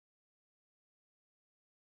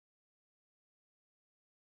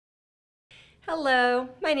Hello,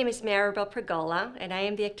 my name is Maribel Pergola, and I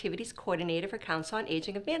am the Activities Coordinator for Council on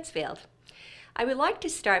Aging of Mansfield. I would like to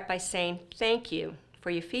start by saying thank you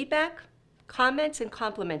for your feedback, comments, and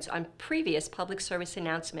compliments on previous public service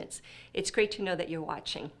announcements. It's great to know that you're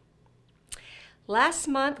watching. Last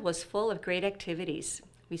month was full of great activities.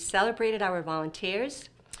 We celebrated our volunteers.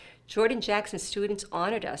 Jordan Jackson students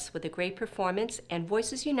honored us with a great performance, and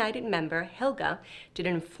Voices United member Helga did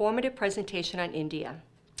an informative presentation on India.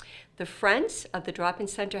 The Friends of the Drop-In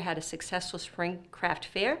Center had a successful spring craft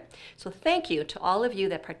fair, so thank you to all of you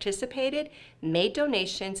that participated, made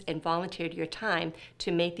donations, and volunteered your time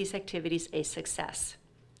to make these activities a success.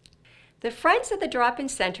 The Friends of the Drop-In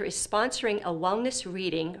Center is sponsoring a wellness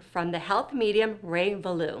reading from the health medium Ray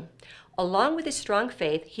Valu. Along with his strong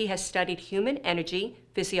faith, he has studied human energy,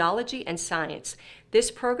 physiology, and science.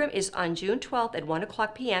 This program is on June 12th at 1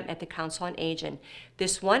 o'clock p.m. at the Council on Aging.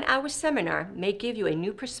 This one-hour seminar may give you a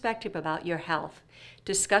new perspective about your health.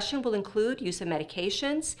 Discussion will include use of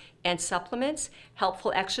medications and supplements,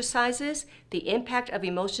 helpful exercises, the impact of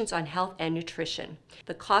emotions on health and nutrition.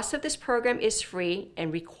 The cost of this program is free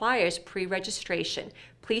and requires pre-registration.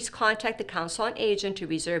 Please contact the Council on Aging to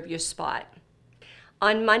reserve your spot.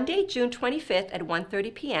 On Monday, June 25th at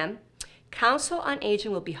 1:30 p.m., Council on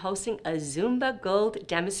Aging will be hosting a Zumba Gold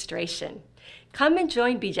demonstration. Come and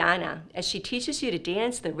join Bijana as she teaches you to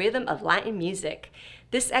dance the rhythm of Latin music.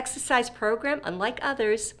 This exercise program, unlike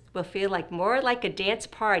others, will feel more like a dance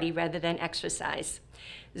party rather than exercise.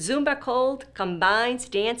 Zumba Gold combines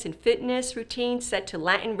dance and fitness routines set to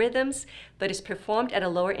Latin rhythms, but is performed at a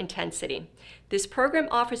lower intensity. This program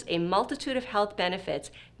offers a multitude of health benefits.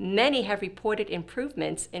 Many have reported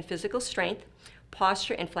improvements in physical strength,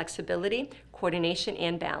 posture and flexibility, coordination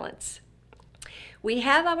and balance. We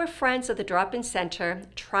have our Friends of the Drop-In Center,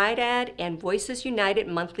 Tridad, and Voices United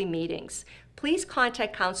monthly meetings. Please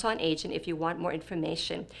contact Council on Aging if you want more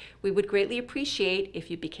information. We would greatly appreciate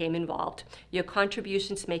if you became involved. Your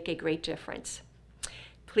contributions make a great difference.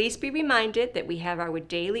 Please be reminded that we have our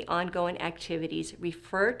daily ongoing activities.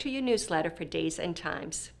 Refer to your newsletter for days and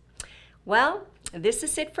times. Well, this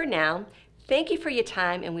is it for now. Thank you for your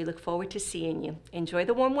time, and we look forward to seeing you. Enjoy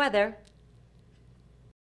the warm weather